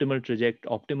the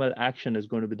optimal action is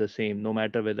going to be the same, no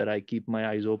matter whether I keep my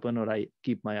eyes open or I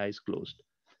keep my eyes closed.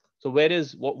 So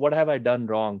what have I done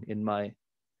wrong in my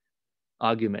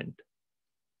argument?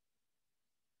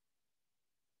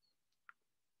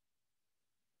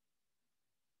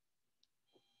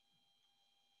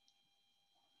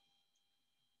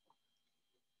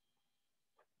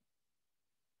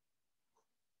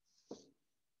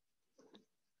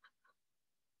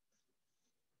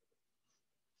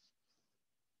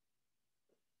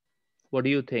 What do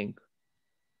you think?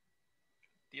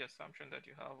 The assumption that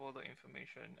you have all the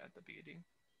information at the beginning.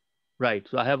 Right.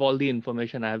 So I have all the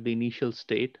information. I have the initial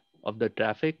state of the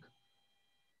traffic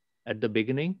at the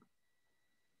beginning.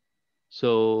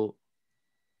 So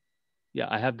yeah,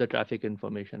 I have the traffic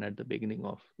information at the beginning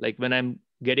of, like when I'm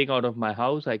getting out of my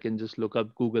house, I can just look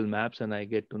up Google Maps and I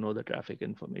get to know the traffic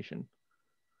information.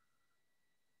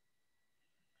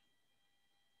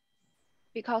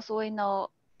 Because we know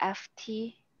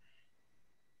FT.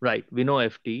 Right. We know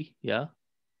FT. Yeah.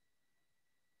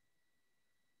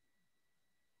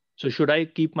 So should I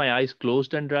keep my eyes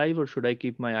closed and drive, or should I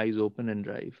keep my eyes open and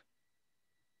drive?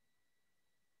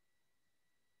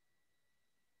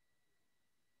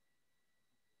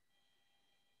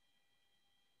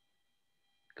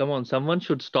 Come on, someone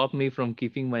should stop me from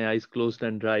keeping my eyes closed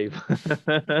and drive.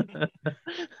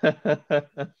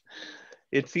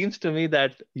 It seems to me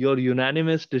that your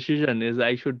unanimous decision is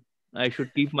I should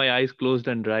keep my eyes closed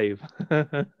and drive.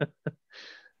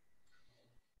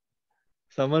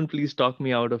 Someone please talk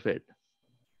me out of it.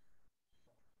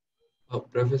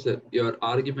 Professor, your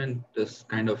argument is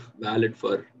kind of valid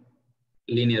for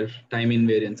linear time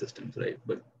invariant systems, right?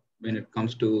 But when it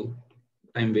comes to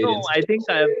time No, variant I systems,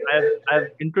 think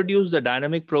I've introduced the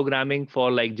dynamic programming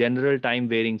for like general time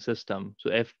varying system.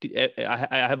 So I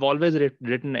have always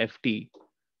written FT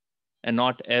and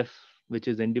not F, which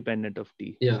is independent of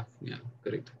T. yeah,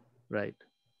 correct. Right.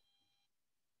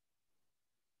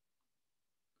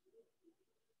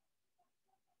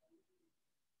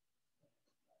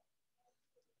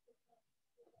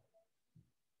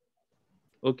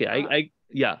 Okay,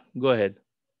 yeah, go ahead.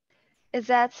 Is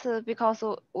that because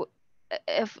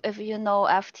if you know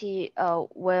FT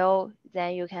well,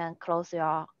 then you can close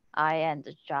your eye and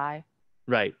drive?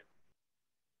 Right.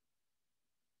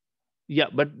 Yeah,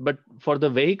 but for the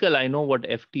vehicle, I know what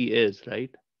FT is,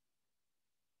 right?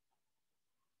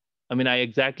 I mean, I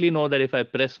exactly know that if I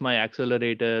press my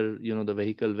accelerator, the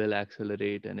vehicle will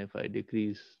accelerate, and if I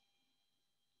decrease,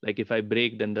 like if I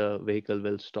brake, then the vehicle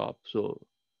will stop. So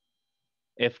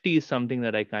FT is something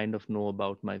that I kind of know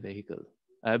about my vehicle.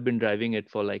 I've been driving it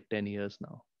for like 10 years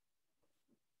now.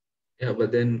 Yeah,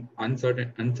 but then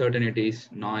uncertainties,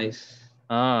 noise,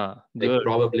 Ah, like good,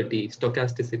 probability,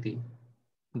 stochasticity.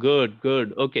 good.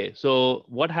 Okay, so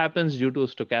what happens due to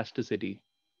stochasticity?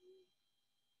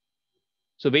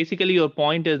 So basically, your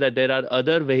point is that there are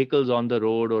other vehicles on the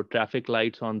road or traffic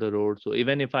lights on the road. So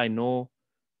even if I know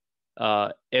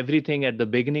everything at the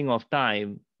beginning of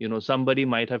time, somebody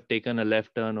might have taken a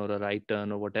left turn or a right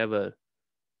turn or whatever,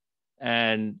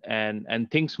 and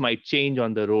things might change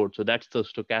on the road. So that's the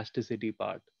stochasticity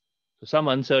part. So some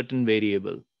uncertain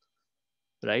variable,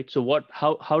 right? So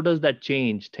how does that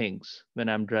change things when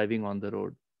I'm driving on the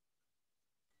road?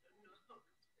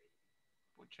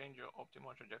 Would change your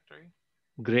optimal trajectory.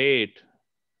 Great.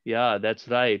 Yeah, that's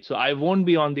right. So I won't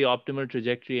be on the optimal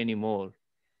trajectory anymore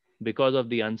because of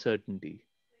the uncertainty.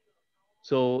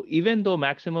 So even though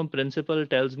maximum principle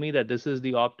tells me that this is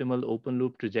the optimal open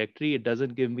loop trajectory, it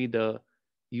doesn't give me the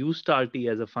u star t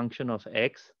as a function of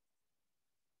x.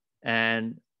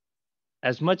 And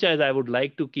as much as I would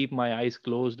like to keep my eyes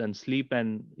closed and sleep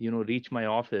and reach my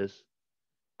office,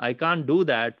 I can't do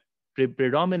that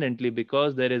predominantly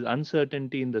because there is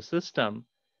uncertainty in the system.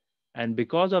 And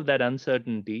because of that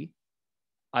uncertainty,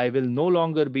 I will no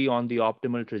longer be on the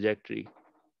optimal trajectory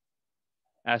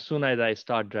as soon as I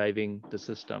start driving the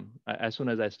system, as soon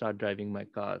as I start driving my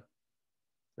car,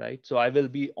 right? So I will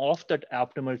be off that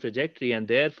optimal trajectory. And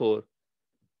therefore,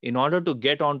 in order to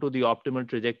get onto the optimal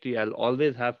trajectory, I'll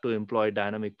always have to employ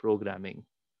dynamic programming.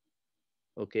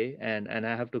 Okay. And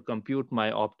I have to compute my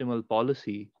optimal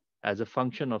policy as a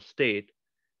function of state.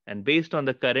 And based on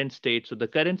the current state, so the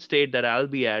current state that I'll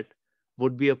be at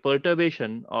would be a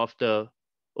perturbation of the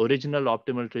original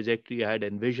optimal trajectory I had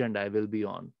envisioned I will be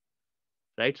on,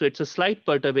 right? So it's a slight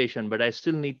perturbation, but I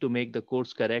still need to make the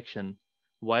course correction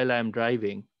while I'm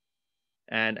driving.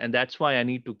 And that's why I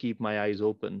need to keep my eyes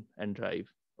open and drive.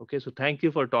 Okay, so thank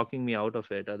you for talking me out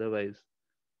of it. Otherwise,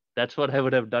 that's what I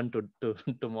would have done to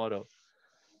tomorrow.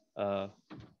 Uh,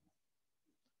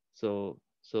 so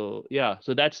yeah,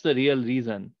 so that's the real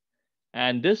reason.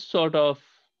 And this sort of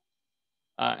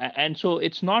and so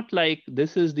it's not like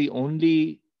this is the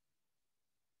only,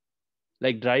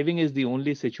 like driving is the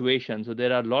only situation. So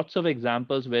there are lots of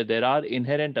examples where there are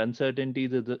inherent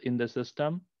uncertainties in the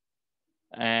system.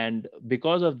 And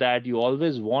because of that, you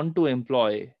always want to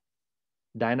employ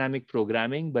dynamic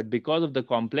programming, but because of the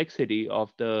complexity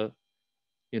of the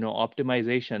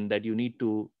optimization that you need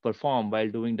to perform while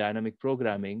doing dynamic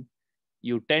programming,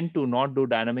 you tend to not do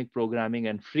dynamic programming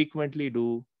and frequently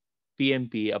do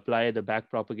PMP, apply the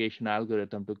backpropagation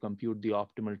algorithm to compute the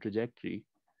optimal trajectory,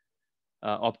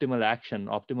 optimal action,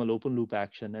 optimal open loop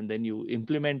action, and then you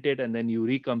implement it and then you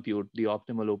recompute the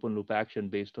optimal open loop action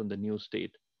based on the new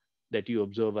state that you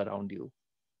observe around you.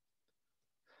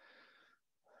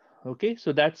 Okay,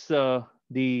 so that's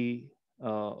the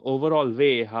overall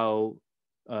way how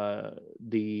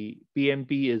the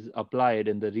PMP is applied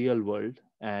in the real world.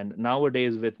 And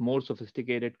nowadays, with more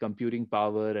sophisticated computing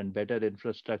power and better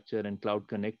infrastructure and cloud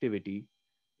connectivity,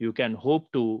 you can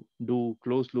hope to do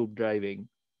closed loop driving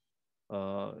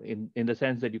in the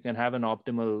sense that you can have an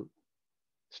optimal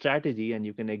strategy and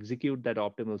you can execute that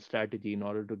optimal strategy in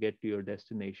order to get to your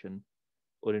destination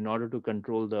or in order to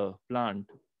control the plant.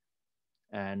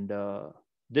 And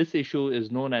this issue is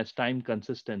known as time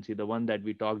consistency, the one that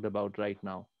we talked about right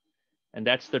now. And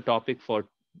that's the topic for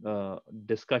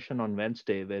discussion on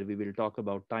Wednesday, where we will talk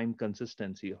about time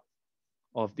consistency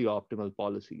of the optimal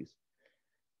policies.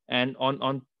 And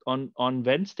on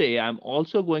Wednesday, I'm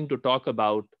also going to talk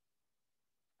about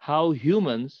how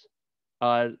humans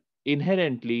are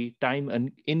inherently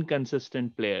time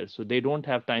inconsistent players. So they don't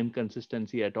have time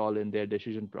consistency at all in their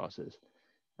decision process.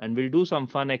 And we'll do some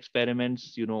fun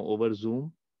experiments, over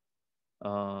Zoom,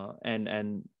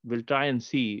 and we'll try and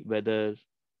see whether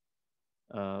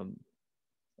um,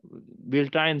 we'll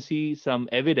try and see some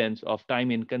evidence of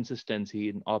time inconsistency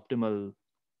in optimal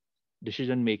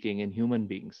decision making in human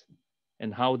beings,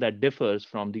 and how that differs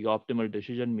from the optimal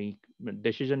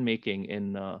decision making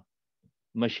in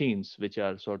machines, which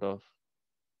are sort of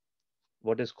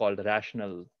what is called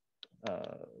rational,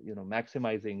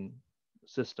 maximizing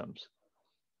systems.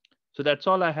 So that's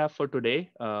all I have for today.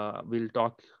 We'll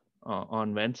talk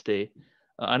on Wednesday.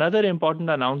 Another important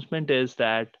announcement is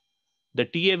that the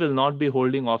TA will not be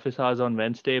holding office hours on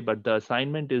Wednesday, but the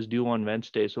assignment is due on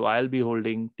Wednesday. So I'll be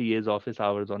holding TA's office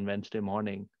hours on Wednesday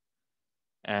morning,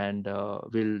 and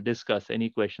we'll discuss any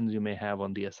questions you may have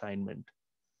on the assignment.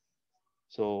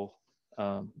 So,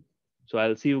 so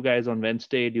I'll see you guys on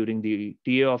Wednesday during the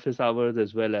TA office hours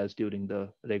as well as during the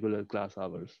regular class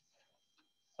hours.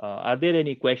 Are there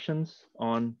any questions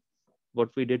on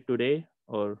what we did today,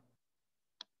 or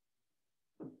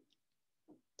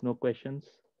no questions?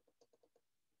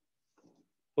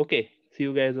 Okay, see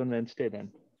you guys on Wednesday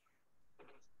then.